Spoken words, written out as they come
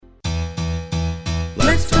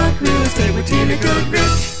Let's talk real estate with Tina Goodrich.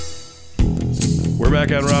 We're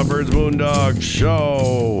back on Rob Bird's Moondog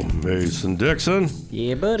Show. Mason Dixon.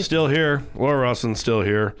 Yeah, buddy. Still here. Laura Russin still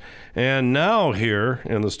here. And now here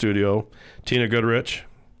in the studio, Tina Goodrich.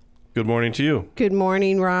 Good morning to you. Good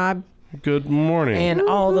morning, Rob. Good morning. And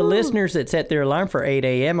all the listeners that set their alarm for 8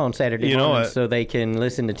 a.m. on Saturday morning so they can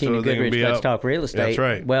listen to Tina Goodrich Let's Talk Real Estate. That's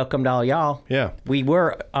right. Welcome to all y'all. Yeah. We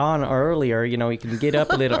were on earlier. You know, you can get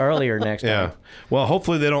up a little earlier next time. Well,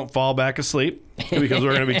 hopefully they don't fall back asleep because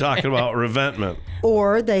we're going to be talking about reventment.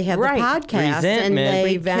 Or they have Right. the podcast Resentment. and they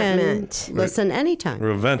Reventment. can listen anytime.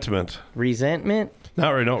 Reventment. Resentment?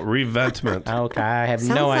 Not right, no, reventment. Okay, I have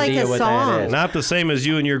Sounds no like idea a what song. that is. Not the same as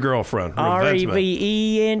you and your girlfriend. Reventment.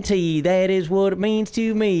 R-E-V-E-N-T, that is what it means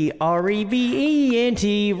to me.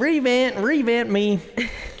 R-E-V-E-N-T, revent me.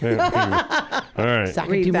 All right. Sock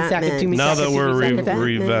it to me, sock it to me, Now sock it that to we're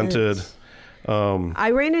me. revented,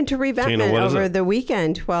 I ran into reventment what is over it? the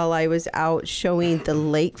weekend while I was out showing the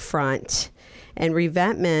lakefront. And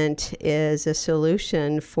reventment is a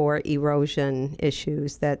solution for erosion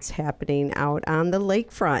issues that's happening out on the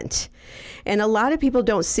lakefront. And a lot of people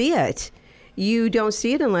don't see it. You don't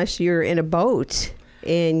see it unless you're in a boat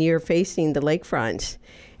and you're facing the lakefront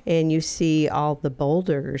and you see all the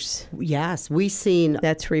boulders. Yes, we seen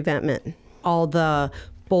That's reventment. all the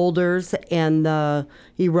boulders and the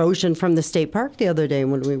erosion from the state park the other day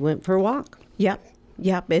when we went for a walk.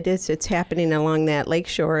 Yep, it is. It's happening along that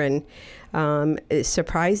lakeshore, and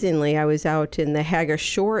surprisingly, I was out in the Hager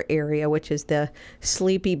Shore area, which is the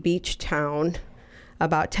sleepy beach town,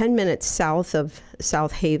 about 10 minutes south of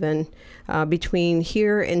South Haven, between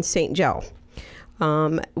here and St. Joe.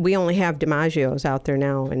 We only have DiMaggio's out there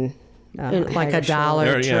now, and Like a Hager Shore. Dollar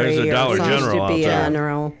There- yeah, there's a Tree or Dollar something. General out be there.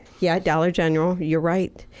 General. Yeah, Dollar General. You're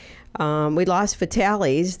right. We lost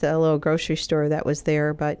Vitale's, the little grocery store that was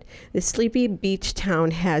there, but the sleepy beach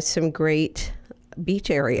town has some great beach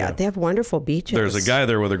area. Yeah. They have wonderful beaches. there's a guy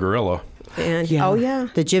there with a gorilla. And Yeah. oh yeah,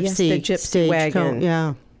 The gypsy, yes, the gypsy stage wagon.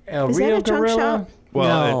 Yeah. A Is that real a junk gorilla? shop?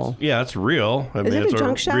 Well, No. it's real. I mean, it it's a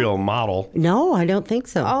junk shop? real model. No, I don't think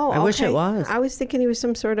so. Oh, I wish okay. it was. I was thinking he was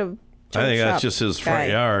some sort of. I junk think that's shop just his front guy.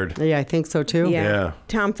 yard. Yeah, I think so too. Yeah.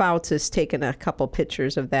 Tom Fouts has taken a couple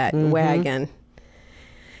pictures of that Mm-hmm. wagon.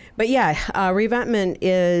 But yeah, reventment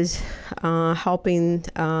is helping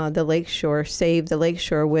the lakeshore, save the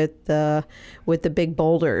lakeshore with the big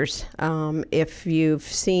boulders. If you've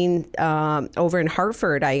seen over in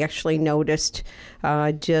Hartford, I actually noticed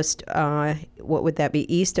just what would that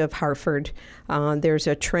be, east of Hartford, there's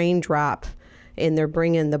a train drop. And they're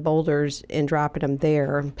bringing the boulders and dropping them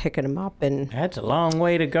there and picking them up. And That's a long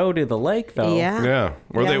way to go to the lake, though. Yeah.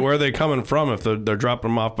 Where Yeah. are they coming from if they're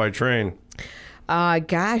dropping them off by train?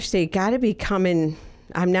 Gosh, they got to be coming.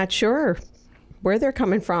 I'm not sure where they're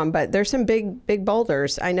coming from, but there's some big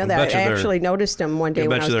boulders. I know that. bet you I they're- actually noticed them one day I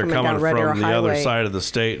when bet I you was they're coming coming down Red Arrow from the Highway. other side of the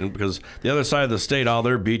state, and because the other side of the state, all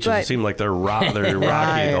their beaches But- seem like they're rocky,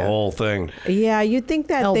 the whole thing. Yeah, you'd think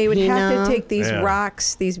that they would have Alpena. to take these Yeah.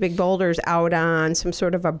 rocks, these big boulders, out on some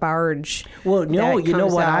sort of a barge. Well, no, that you know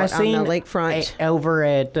comes what I out seen on the lakefront. over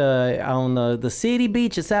at on the city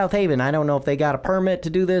beach at South Haven. I don't know if they got a permit to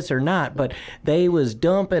do this or not, but they was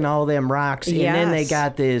dumping all them rocks, and then they Yes.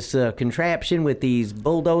 got this contraption with these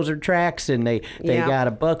bulldozer tracks, and they Yeah. got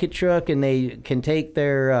a bucket truck, and they can take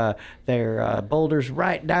their boulders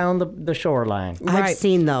right down the shoreline. I've Right.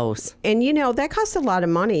 seen those. And that costs a lot of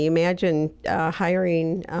money. Imagine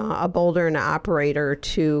hiring a boulder and an operator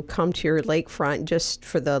to come to your lakefront just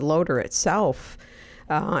for the loader itself.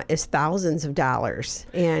 Is thousands of dollars,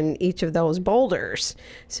 and each of those boulders.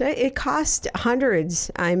 So it costs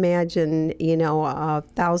hundreds, I imagine,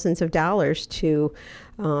 thousands of dollars to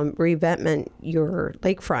reventment your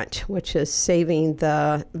lakefront, which is saving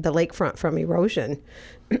the lakefront from erosion,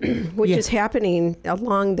 which is happening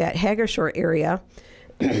along that Hager Shore area.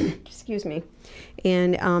 Excuse me.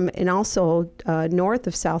 And also north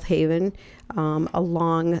of South Haven,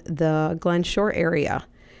 along the Glen Shore area.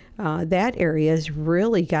 That area has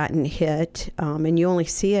really gotten hit, and you only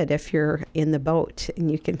see it if you're in the boat,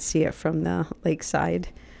 and you can see it from the lakeside.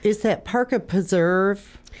 Is that park a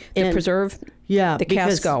preserve? The preserve, Yeah, the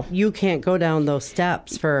because Casco. you can't go down those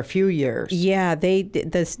steps for a few years. Yeah, they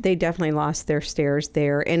definitely lost their stairs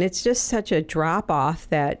there, and it's just such a drop off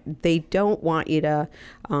that they don't want you to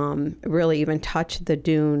really even touch the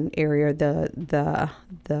dune area, the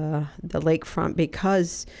lakefront,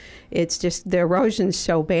 because it's just the erosion's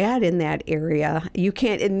so bad in that area. You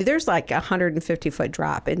can't, and there's like 150-foot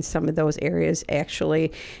drop in some of those areas.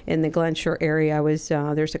 Actually, in the Glen Shore area,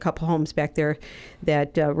 there's a couple homes back there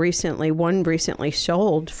that recently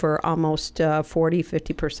sold for almost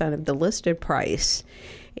 40-50% of the listed price.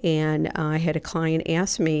 And I had a client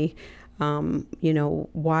ask me,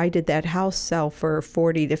 why did that house sell for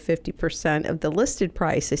 40 to 50% of the listed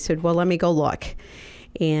price? I said, well, let me go look.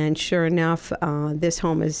 And sure enough, this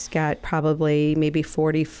home has got probably maybe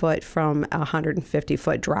 40 foot from a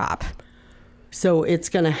 150-foot drop. So it's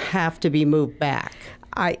going to have to be moved back.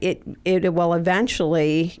 It will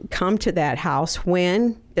eventually come to that house.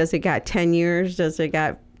 When? Does it got 10 years? Does it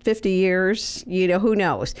got 50 years? Who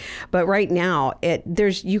knows? But right now,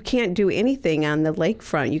 you can't do anything on the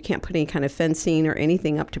lakefront. You can't put any kind of fencing or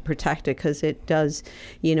anything up to protect it, because it does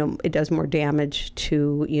more damage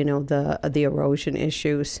to, the erosion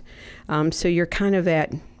issues. So you're kind of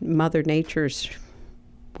at Mother Nature's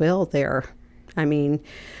will there. I mean,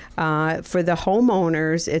 for the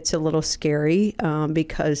homeowners, it's a little scary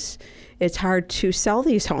because it's hard to sell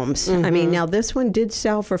these homes. Mm-hmm. I mean, now this one did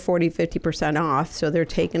sell for 40-50% off, so they're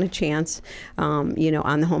taking a chance, on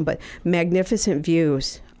the home. But magnificent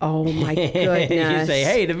views. Oh, my goodness. You say,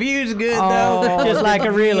 hey, the view's good, though, just like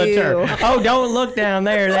a realtor. Oh, don't look down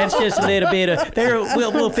there. That's just a little bit of,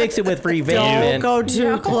 we'll fix it with free Don't go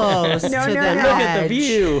too close to the Look at the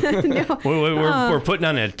view. We're putting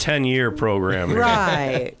on a 10-year program here.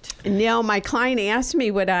 Right. No, my client asked me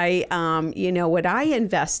would I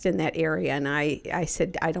invest in that area, and I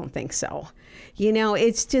said, I don't think so.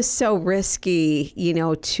 It's just so risky,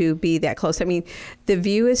 to be that close. I mean, the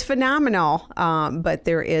view is phenomenal, but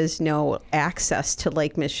there is no access to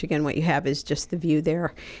Lake Michigan. What you have is just the view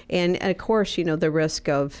there. And of course, the risk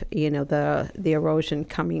of, the erosion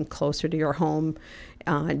coming closer to your home,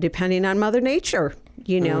 depending on Mother Nature.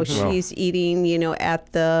 She's eating,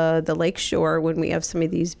 at the lake shore when we have some of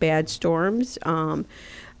these bad storms.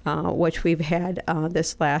 Which we've had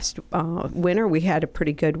this last winter. We had a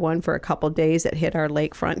pretty good one for a couple of days that hit our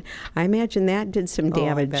lakefront. I imagine that did some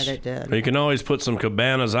damage. I bet it did. You can always put some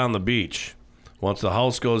cabanas on the beach. Once the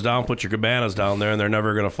house goes down, put your cabanas down there, and they're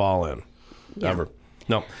never going to fall in. Yeah. Ever.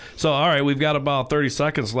 No. So, all right, we've got about 30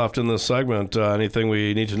 seconds left in this segment. Anything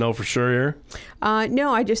we need to know for sure here?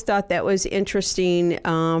 No, I just thought that was interesting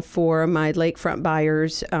for my lakefront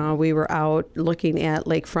buyers. We were out looking at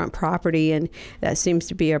lakefront property, and that seems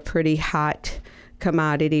to be a pretty hot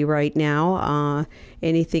commodity right now.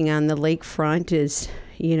 Anything on the lakefront is,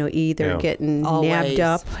 either getting nabbed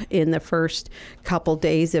up in the first couple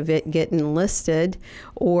days of it getting listed,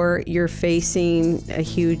 or you're facing a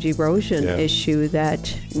huge erosion issue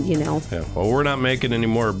that, Yeah, well, we're not making any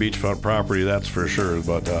more beachfront property, that's for sure.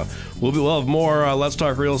 But we'll have more Let's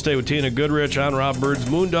Talk Real Estate with Tina Goodrich on Rob Bird's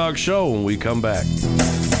Moondog Show when we come back.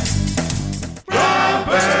 Rob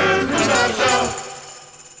Bird's Moondog Show.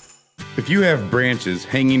 If you have branches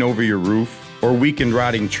hanging over your roof or weakened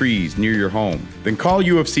rotting trees near your home, then call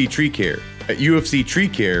UFC Tree Care. At UFC Tree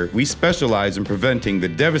Care, we specialize in preventing the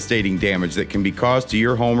devastating damage that can be caused to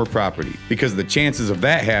your home or property, because the chances of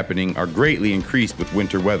that happening are greatly increased with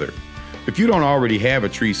winter weather. If you don't already have a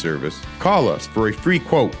tree service, call us for a free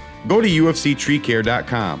quote. Go to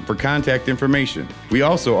ufctreecare.com for contact information. We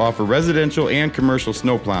also offer residential and commercial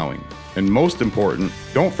snow plowing. And most important,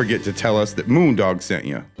 don't forget to tell us that Moondog sent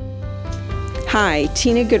you. Hi,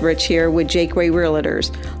 Tina Goodrich here with Jake Way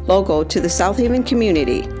Realtors, local to the South Haven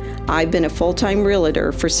community. I've been a full-time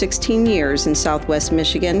realtor for 16 years in Southwest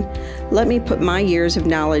Michigan. Let me put my years of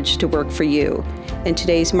knowledge to work for you. In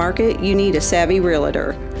today's market, you need a savvy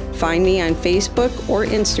realtor. Find me on Facebook or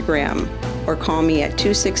Instagram, or call me at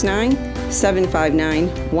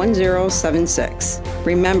 269-759-1076.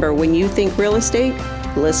 Remember, when you think real estate,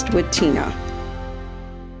 list with Tina.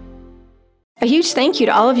 A huge thank you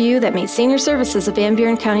to all of you that made Senior Services of Van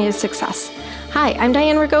Buren County a success. Hi, I'm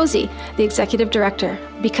Diane Ragosi, the Executive Director.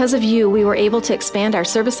 Because of you, we were able to expand our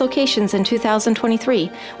service locations in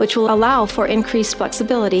 2023, which will allow for increased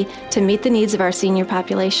flexibility to meet the needs of our senior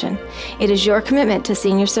population. It is your commitment to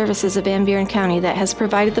Senior Services of Van Buren County that has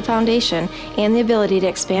provided the foundation and the ability to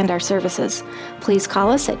expand our services. Please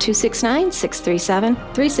call us at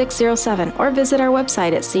 269-637-3607 or visit our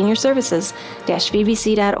website at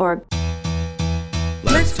seniorservices-vbc.org.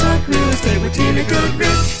 Let's talk real estate with Tina Goodrich.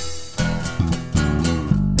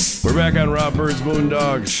 We're back on Rob Bird's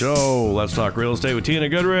Moondog Show. Let's Talk Real Estate with Tina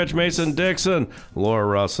Goodrich, Mason Dixon, Laura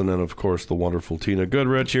Russin, and of course the wonderful Tina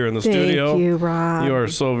Goodrich here in the studio. Thank you, Rob. You are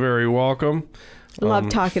so very welcome. Love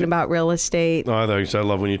talking about real estate. No, I thought you said I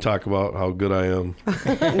love when you talk about how good I am.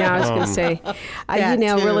 No, I was going to say, That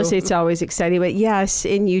real too. estate's always exciting. But yes,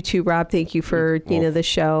 in YouTube, Rob, thank you for the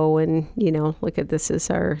show, and look at this is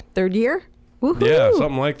our 3rd year. Woohoo! Yeah,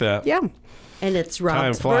 something like that. Yeah. And it's Time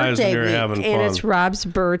Rob's flies birthday when you're week. having And fun. it's Rob's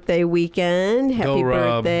birthday weekend. Happy Go,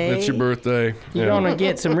 Rob. birthday! It's your birthday. You gonna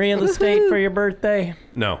get some real estate for your birthday?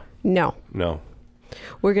 No, No,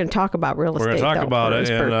 we're going to talk about real estate. we're gonna talk though, about for it. his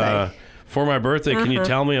And birthday. for my birthday, can you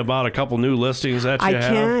tell me about a couple new listings that you I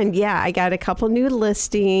have? can. Yeah, I got a couple new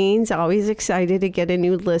listings. Always excited to get a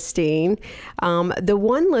new listing. The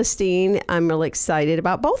one listing I'm really excited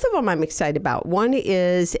about. Both of them I'm excited about. One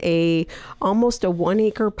is almost a 1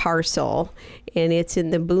 acre parcel, and it's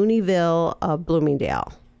in the Booneyville of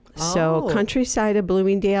Bloomingdale. So Oh. countryside of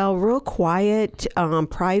Bloomingdale, real quiet,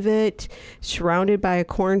 private, surrounded by a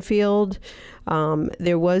cornfield.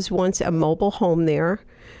 There was once a mobile home there.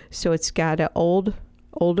 So it's got an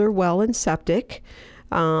older well and septic.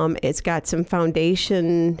 It's got some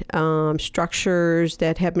foundation structures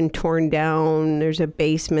that have been torn down. There's a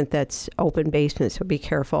basement that's open basement, so be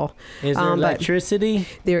careful. Is there But electricity?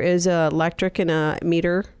 there is a electric and a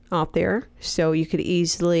meter out there, so you could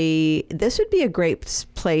easily. This would be a great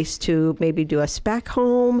place to maybe do a spec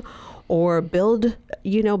home, or build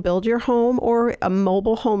your home, or a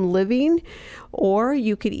mobile home living, or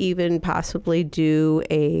you could even possibly do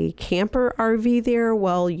a camper RV there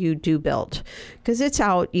while you do build, because it's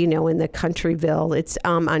out, in the countryville. It's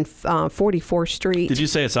on 44th Street. Did you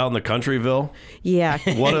say it's out in the countryville? Yeah,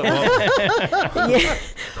 What? yeah,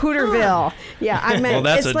 Hooterville. Yeah, I meant.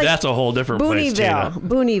 Well, it's like that's a whole different place, Tina.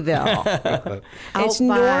 Booneyville. It's Out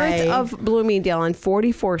north by- of Bloomingdale on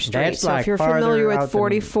 44th Street. That's So like if you're farther familiar out with than-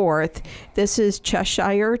 44th, this is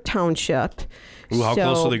Cheshire Township. Ooh, how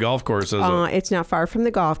close So, to the golf course is it? It's not far from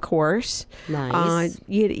the golf course. Nice.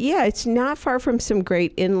 Yeah, it's not far from some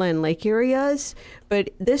great inland lake areas, but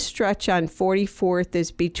this stretch on 44th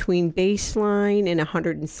is between Baseline and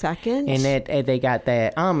 102nd. And they got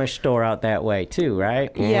that Amish store out that way too, right?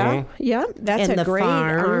 Yeah, yeah, that's And a the great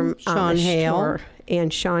farm, Sean Amish Hale. store.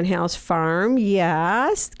 And Sean Hale's farm,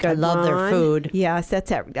 yes. Good love their one. food. Yes, that's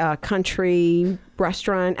that country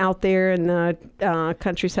restaurant out there in the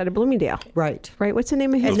countryside of Bloomingdale. Right. Right, what's the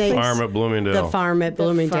name of his The place? farm at Bloomingdale. The farm at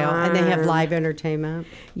Bloomingdale. And they have farm. live entertainment.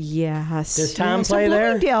 Yes. Does Tom yes, play so there?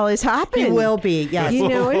 Bloomingdale is hopping. He will be, yes. You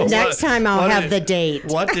know, it is. Next time I'll What have did- the date.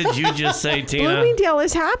 What did you just say, Tina? Bloomingdale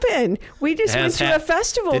is hopping. We just went Has to hap- a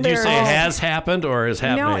festival Did there. you say has happened or is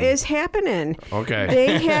happening? No, it's happening. Okay.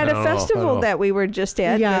 They had I a don't know, I festival don't know. that we were just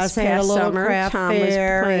at Yes, this they had a past little summer. craft Tom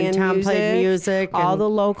fair, was playing and Tom played music All and the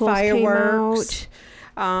locals fireworks. came out.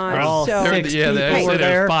 All So six Yeah, they people say there.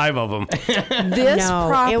 there's 5 of them. this No, it was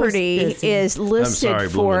property busy. is listed sorry,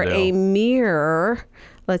 for a Bloomingdale. mere.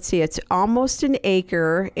 Let's see, it's almost an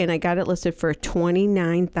acre, and I got it listed for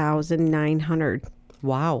 $29,900.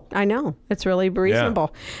 Wow. I know, it's really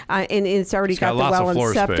reasonable, and it's already got got the lots of well and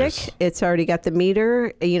floor septic. space. It's already got the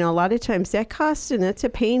meter. A lot of times that costs, and it's a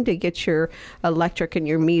pain to get your electric and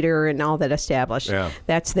your meter and all that established. Yeah.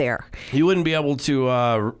 That's there. You wouldn't be able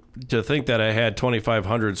to think that I had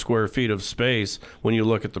 2,500 square feet of space when you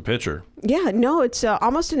look at the picture. Yeah, no, it's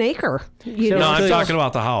almost an acre. You So- No, know, I'm so- talking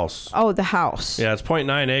about the house. Oh, the house. Yeah, it's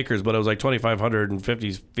 0.9 acres, but it was like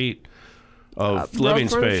 2,550 feet of living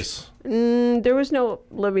road frontage? space. There was no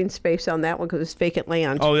living space on that one because it's vacant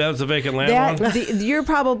land. Oh, that was the vacant land that one? you're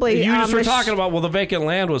probably You just were Amish- talking about, well, the vacant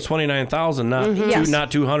land was 29,000, Yes. not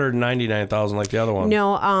 299,000 like the other one.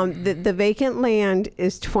 No, the vacant land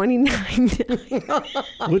is 29.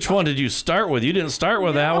 Which one did you start with? You didn't start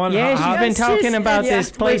with that one. Yeah, How- she's been talking about yeah, this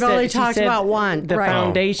place. we've only that she talked said about one. The Right.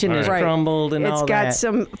 foundation Oh, is all right. crumbled and It's all got that.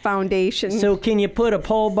 some foundation. So can you put a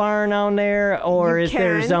pole barn on there, or You is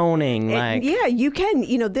there can. zoning? Yeah, you can.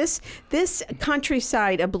 This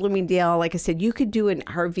countryside of Bloomingdale, like I said, you could do an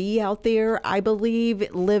RV out there, I believe,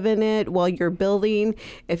 live in it while you're building.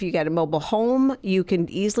 If you got a mobile home, you can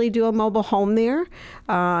easily do a mobile home there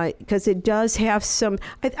because it does have some.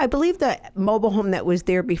 I believe the mobile home that was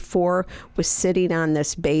there before was sitting on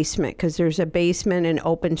this basement because there's a basement and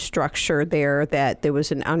open structure there that there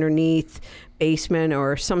was an underneath basement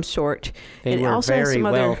or some sort. They And were also has very some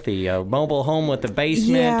other- wealthy. A mobile home with a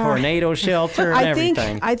basement, Yeah. tornado shelter, and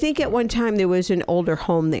everything. I think at one time there was an older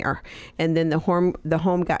home there, and then the home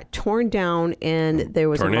got torn down, and there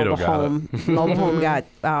was Tornado a mobile got home. Mobile home got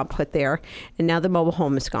put there, and now the mobile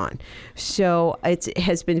home is gone. So it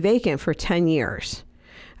has been vacant for 10 years.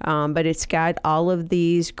 But it's got all of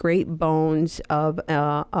these great bones of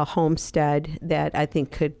a homestead that I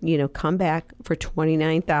think could, come back for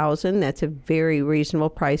 $29,000. That's a very reasonable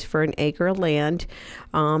price for an acre of land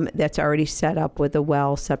that's already set up with a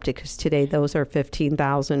well, septic. Because today those are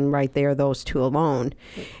 $15,000 right there, those two alone,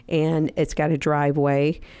 and it's got a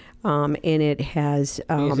driveway. And it has.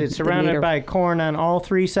 Is it surrounded by corn on all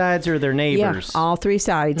three sides, or their neighbors? Yeah, all three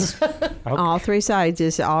sides. Okay. All three sides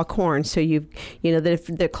is all corn. So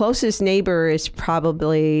the closest neighbor is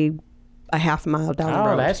probably a half mile down the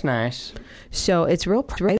road. Oh, that's nice. So it's real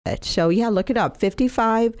private. So yeah, look it up.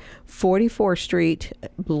 5544 Street,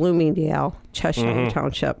 Bloomingdale, Cheshire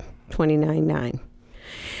Township, 299.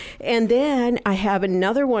 And then I have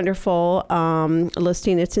another wonderful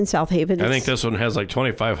listing. It's in South Haven. I think this one has like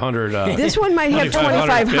 2,500. This one might have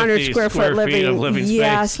 2,500 square foot living.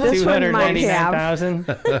 Yes, this one might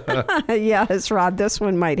have. Yes, Rod, this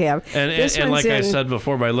one might have. And like I said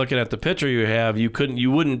before, by looking at the picture you have,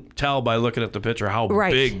 you wouldn't tell by looking at the picture how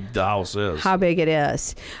big the house is. How big it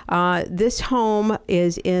is. This home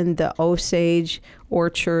is in the Osage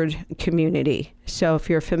Orchard community. So if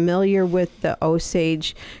you're familiar with the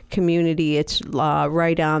Osage community, it's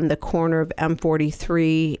right on the corner of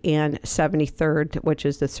M43 and 73rd, which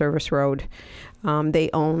is the service road. They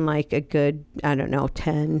own like a good,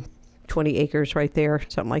 10, 20 acres right there,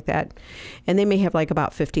 something like that. And they may have like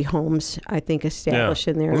about 50 homes, I think, established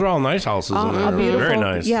in there. Those are all nice houses in there. Beautiful, very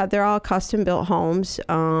nice. Yeah, they're all custom built homes.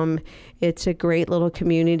 It's a great little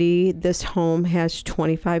community. This home has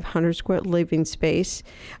 2,500 square living space.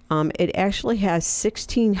 It actually has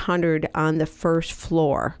 1,600 on the first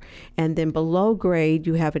floor. And then below grade,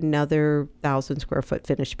 you have another 1,000 square foot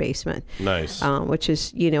finished basement. Nice. Which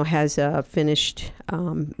is, has a finished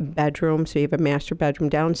bedroom. So you have a master bedroom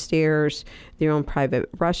downstairs, your own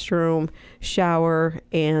private restroom, shower,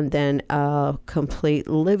 and then a complete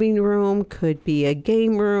living room. Could be a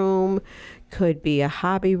game room. Could be a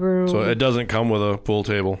hobby room. So it doesn't come with a pool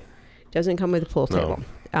table? Doesn't come with a pool table.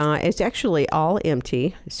 It's actually all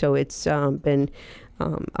empty. So it's been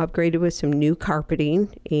upgraded with some new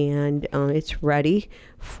carpeting, and it's ready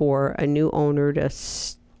for a new owner to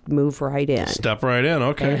move right in. Step right in,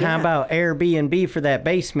 okay. And how about Airbnb for that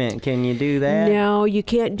basement? Can you do that? No, you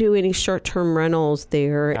can't do any short-term rentals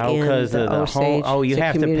there. Oh, because of the home. Oh, you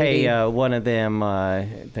have community. To pay one of them,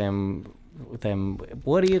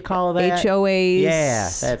 what do you call that? HOAs. Yeah,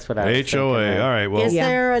 that's what I was HOA. All right. Well, is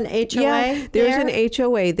there an HOA? Yeah, there's an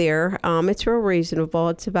HOA there. It's real reasonable.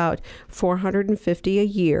 It's about $450 a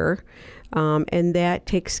year, and that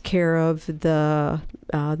takes care of the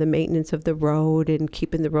maintenance of the road and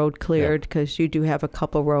keeping the road cleared, because you do have a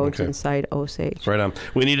couple roads inside Osage. Right on.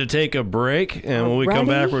 We need to take a break, and when we come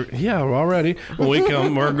back, we're all ready. When we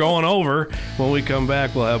come, we're going over. When we come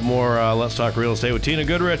back, we'll have more Let's Talk Real Estate with Tina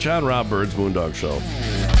Goodrich on Rob Byrd's Moondog Show.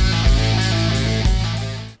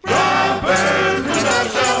 Rob Byrd's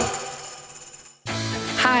Moondog Show.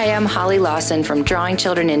 Hi, I'm Holly Lawson from Drawing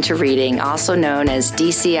Children into Reading, also known as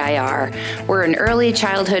DCIR. We're an early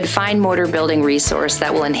childhood fine motor building resource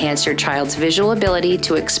that will enhance your child's visual ability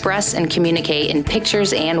to express and communicate in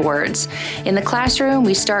pictures and words. In the classroom,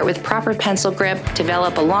 we start with proper pencil grip,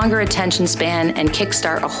 develop a longer attention span, and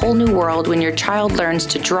kickstart a whole new world when your child learns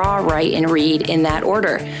to draw, write, and read in that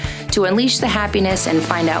order. To unleash the happiness and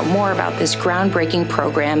find out more about this groundbreaking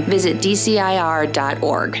program, visit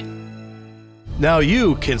DCIR.org. Now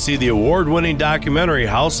you can see the award-winning documentary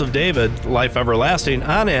House of David, Life Everlasting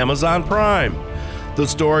on Amazon Prime. The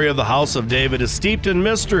story of the House of David is steeped in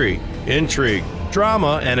mystery, intrigue,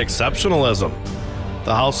 drama, and exceptionalism.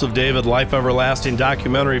 The House of David, Life Everlasting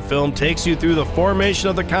documentary film takes you through the formation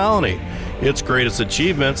of the colony, its greatest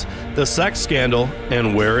achievements, the sex scandal,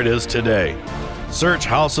 and where it is today. Search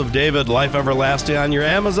House of David, Life Everlasting on your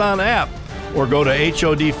Amazon app or go to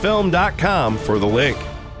HODfilm.com for the link.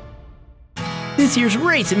 This here's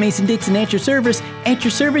Race at Mason-Dixon at your service. At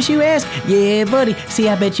your service, you ask? Yeah, buddy. See,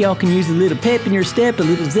 I bet y'all can use a little pep in your step, a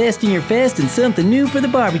little zest in your fest, and something new for the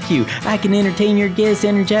barbecue. I can entertain your guests,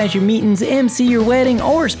 energize your meetings, MC your wedding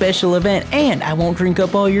or special event, and I won't drink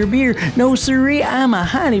up all your beer. No, sirree, I'm a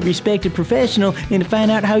highly respected professional, and to find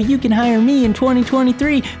out how you can hire me in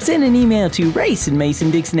 2023, send an email to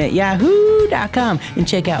raceandmason@yahoo.com and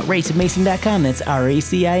check out raceandmason.com. That's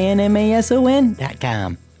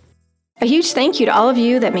RACINMASON.com. A huge thank you to all of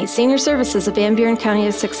you that made Senior Services of Van Buren County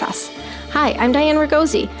a success. Hi, I'm Diane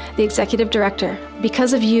Ragosi, the Executive Director.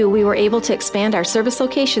 Because of you, we were able to expand our service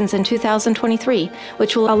locations in 2023,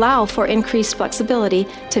 which will allow for increased flexibility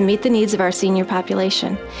to meet the needs of our senior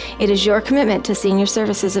population. It is your commitment to senior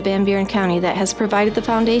services of Van Buren County that has provided the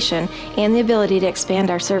foundation and the ability to expand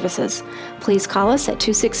our services. Please call us at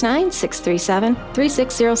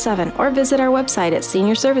 269-637-3607 or visit our website at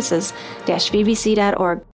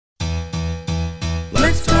seniorservices-vbc.org.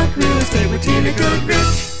 Let's talk real estate with Tina Goodrich.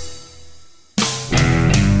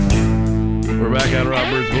 We're back on Rob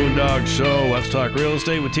Bird's Boondog Show. Let's talk real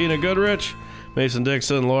estate with Tina Goodrich, Mason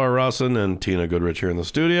Dixon, Laura Russin, and Tina Goodrich here in the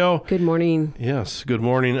studio. Good morning. Yes, good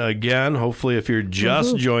morning again. Hopefully, if you're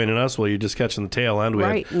just joining us, well, you're just catching the tail end. We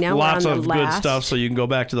Right, now have lots we're on of the good last. stuff, so you can go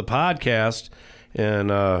back to the podcast and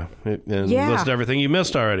listen to everything you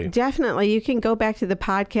missed already. Definitely. You can go back to the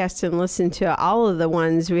podcast and listen to all of the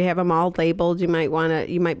ones. We have them all labeled. You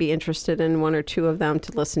might be interested in one or two of them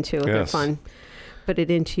to listen to. They're Yes. fun. Put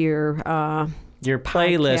it into your playlist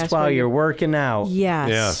podcast while when you're working out.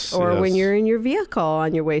 Yes, or when yes. you're in your vehicle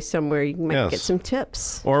on your way somewhere, you might Yes. get some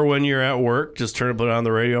tips. Or when you're at work, just put it on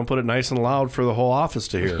the radio and put it nice and loud for the whole office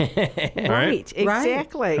to hear. All right?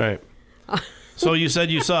 Exactly. All right. So you said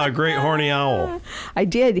you saw a great horny owl. I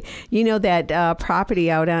did. You know that property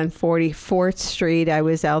out on 44th Street? I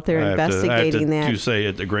was out there investigating that. You say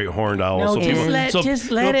it's a great horned owl. No, so just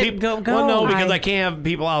let it go. Well, no, because I can't have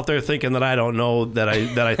people out there thinking that I don't know that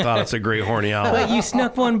I thought it's a great horny owl. But you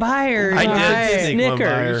snuck one by her. I did Right. sneak one by Snicker.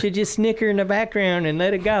 her. You should just snicker in the background and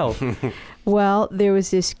let it go. Well, there was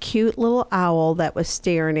this cute little owl that was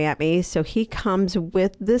staring at me. So he comes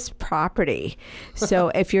with this property. So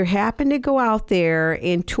if you happen to go out there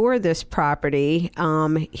and tour this property,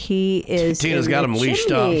 he is. Tina's in got the him leashed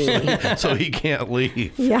chimney. up so he can't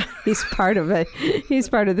leave. Yeah, he's part of it. He's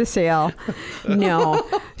part of the sale. No,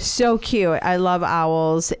 so cute. I love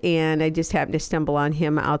owls, and I just happened to stumble on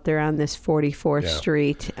him out there on this 44th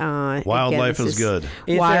Street. Wildlife again, is good.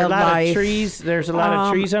 Is there a lot of trees? There's a lot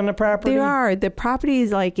of trees on the property? There are. The property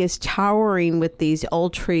is towering with these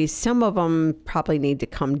old trees. Some of them probably need to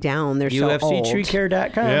come down. They're so old.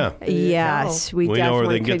 UFCtreecare.com. Yeah. Yes, we know where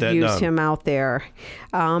they definitely can get could that use done. him out there.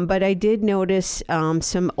 But I did notice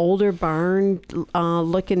some older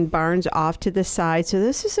looking barns off to the side. So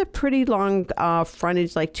this is a pretty long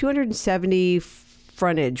frontage, like 270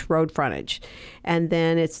 road frontage. And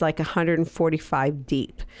then it's like 145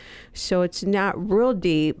 deep. So it's not real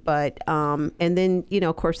deep, but, and then,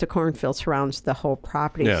 of course, the cornfield surrounds the whole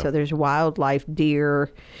property. Yeah. So there's wildlife, deer,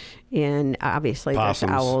 and obviously Possums.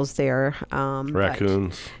 there's owls there. but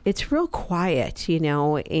Raccoons. it's real quiet,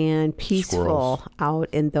 and peaceful Squirrels. out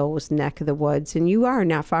in those neck of the woods. And you are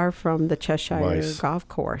not far from the Cheshire Nice. Golf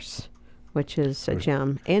Course, which is a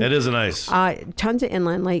gem. And It is a nice. tons of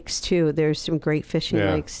inland lakes, too. There's some great fishing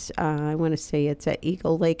Yeah. lakes. I want to say it's at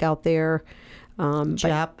Eagle Lake out there. But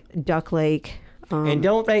Jap. Duck Lake. And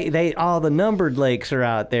don't they all the numbered lakes are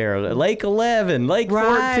out there? Lake 11, Lake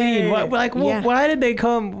 14. Right. Yeah. Why did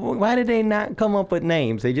they not come up with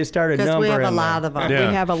names? They just started Because numbering we have a them. lot of them. Yeah.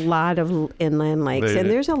 We have a lot of inland lakes, They- and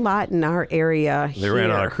there's a lot in our area They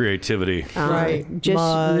ran out here. of creativity. Just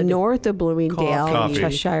Mud, north of Bloomingdale, Coffee.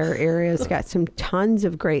 Cheshire area has got some tons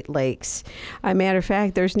of Great Lakes. A matter of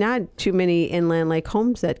fact, there's not too many inland lake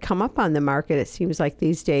homes that come up on the market. It seems like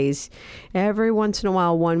these days, every once in a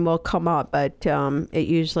while, one will come up, but it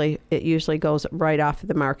usually goes right off of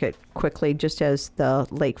the market quickly, just as the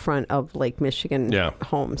lakefront of Lake Michigan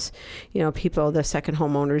homes. People, the second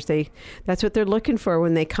homeowners, that's what they're looking for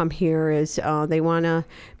when they come here. Is they want to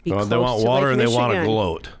be close They want to water Lake and they want to Michigan.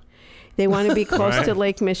 gloat. They want to be close Right. to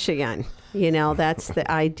Lake Michigan. That's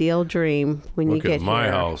the ideal dream when you Look get at my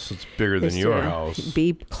here. house. It's bigger than is your to house.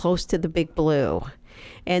 Be close to the Big Blue.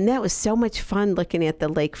 And that was so much fun looking at the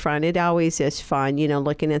lakefront. It always is fun,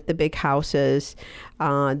 looking at the big houses,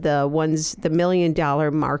 the $1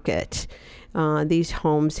 million market. These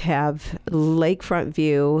homes have lakefront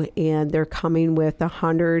view, and they're coming with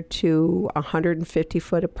 100 to 150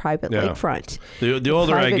 foot of private lakefront. The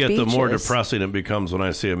older I Private get, the more beaches. depressing it becomes when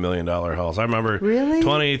I see $1 million house. I remember Really?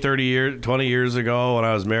 20 years ago when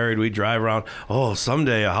I was married, we'd drive around,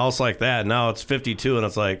 someday a house like that. Now it's 52, and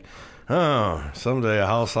it's like, someday a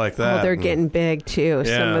house like that. Oh, they're getting big too.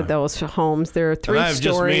 Some Yeah. of those homes, they're 3 and I've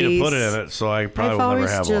stories. just made a put in it, so I probably I've will never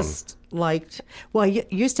always have just liked, well, I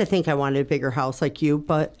used to think I wanted a bigger house like you,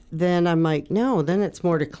 but then I'm like, no, then it's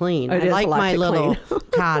more to clean. It I is a like lot my to little clean.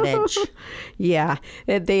 cottage. Yeah,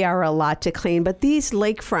 they are a lot to clean. But these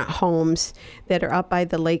lakefront homes that are up by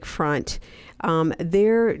the lakefront,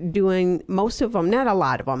 they're doing, most of them, not a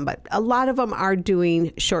lot of them, but a lot of them are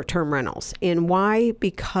doing short-term rentals. And why?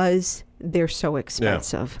 Because they're so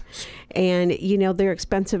expensive. And, you know, they're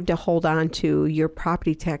expensive to hold on to. Your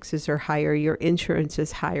property taxes are higher. Your insurance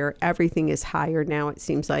is higher. Everything is higher now, it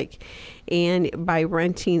seems like. And by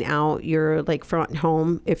renting out your lakefront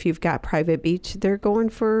home, if you've got private beach, they're going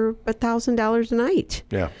for $1,000 a night.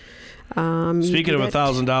 Yeah. Speaking of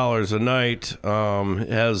 $1,000 a night,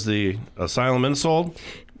 has the Asylum Inn sold?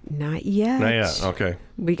 Not yet. Not yet. Okay.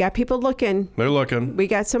 We got people looking. They're looking. We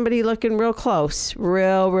got somebody looking real close.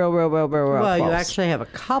 Real Well, close. you actually have a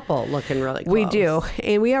couple looking really close. We do.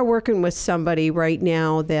 And we are working with somebody right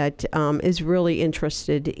now that is really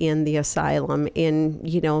interested in the asylum. And,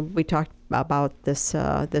 you know, we talked about this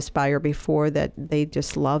this buyer before, that they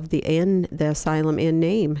just love the Asylum Inn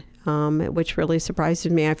name. Which really surprised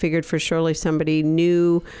me. I figured for surely somebody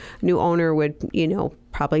new owner would, you know,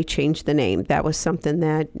 probably change the name. That was something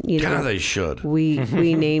that, you know, God, they should. We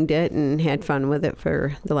named it and had fun with it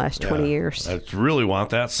for the last 20 years. I really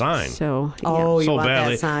want that sign. So, you so want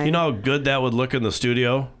badly. that sign? You know how good that would look in the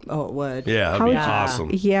studio? Oh, it would. Yeah, that'd be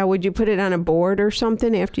awesome. Yeah, would you put it on a board or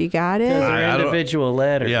something after you got it? I don't- individual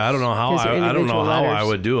letters. Yeah, I don't know how Those are I don't know individual how I letters.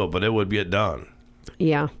 would do it, but it would get done.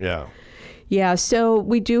 Yeah. Yeah. Yeah, so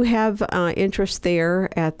we do have interest there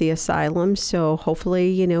at the asylum. So hopefully,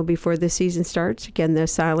 you know, before the season starts, again, the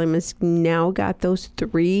asylum has now got those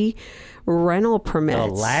 3 rental permits. The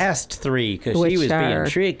last 3, because she Which was being are-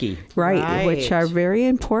 tricky. Right, which are very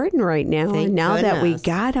important right now. Thank And now that we goodness.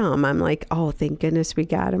 got them, I'm like, oh, thank goodness we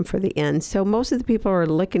got them for the end. So most of the people who are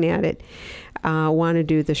looking at it want to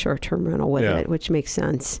do the short-term rental with it, which makes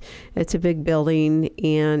sense. It's a big building,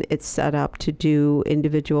 and it's set up to do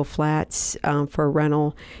individual flats for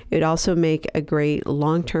rental. It'd also make a great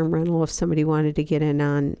long-term rental if somebody wanted to get in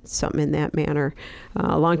on something in that manner.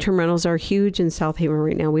 Long-term rentals are huge in South Haven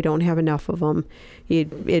right now. We don't have enough of them.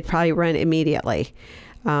 It'd probably rent immediately.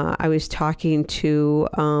 I was talking to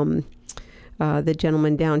the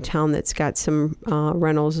gentleman downtown that's got some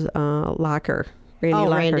rentals, Locker.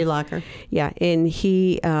 Randy Locker. Yeah, and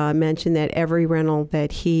he mentioned that every rental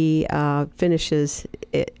that he finishes,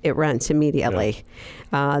 it rents immediately.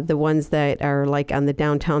 The ones that are like on the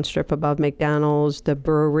downtown strip above McDonald's, the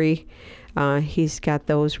brewery, he's got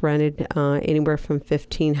those rented anywhere from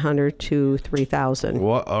 $1,500 to $3,000.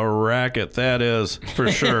 What a racket that is, for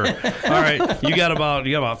sure. All right, you got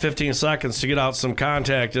about 15 seconds to get out some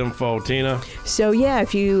contact info, Tina. So yeah,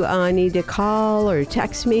 if you need to call or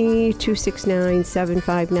text me,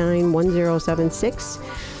 269-759-1076.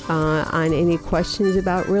 On any questions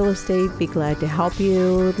about real estate, be glad to help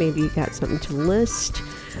you. Maybe you got something to list.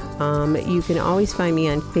 You can always find me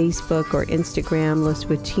on Facebook or Instagram, List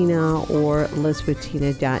with Tina, or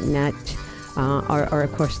listwithtina.net. Or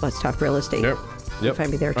of course, Let's Talk Real Estate. Yep. You'll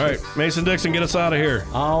find me there too. All right, Mason Dixon, get us out of here.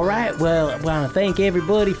 All right. Well, I want to thank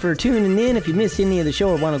everybody for tuning in. If you missed any of the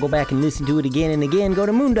show or want to go back and listen to it again and again, go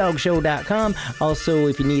to moondogshow.com. Also,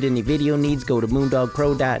 if you need any video needs, go to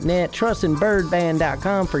moondogpro.net.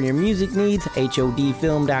 Trustandbirdband.com for your music needs.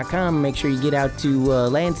 HODfilm.com. Make sure you get out to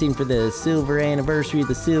Lansing for the silver anniversary of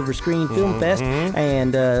the Silver Screen Film Fest.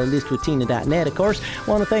 And listwithtina.net, of course.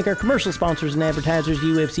 Want to thank our commercial sponsors and advertisers,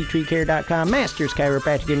 UFCTreeCare.com, Masters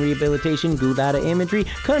Chiropractic and Rehabilitation, Gulata Imagery,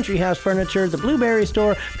 Country House Furniture, The Blueberry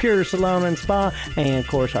Store, Pure Salon and Spa, and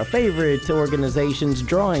of course our favorite organizations,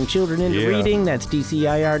 Drawing Children into Reading, that's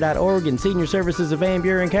DCIR.org, and Senior Services of Van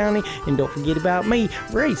Buren County. And don't forget about me,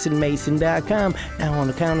 RaceandMason.com. Now on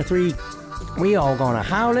the count of 3, we all gonna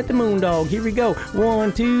howl at the Moondog. Here we go.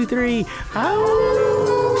 1, 2, 3. Howl!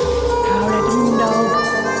 Howl at the Moondog.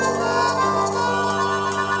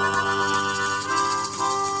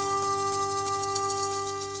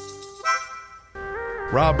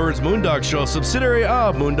 Rob Bird's Moondog Show, subsidiary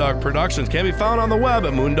of Moondog Productions, can be found on the web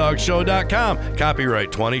at moondogshow.com.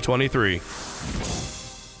 Copyright 2023.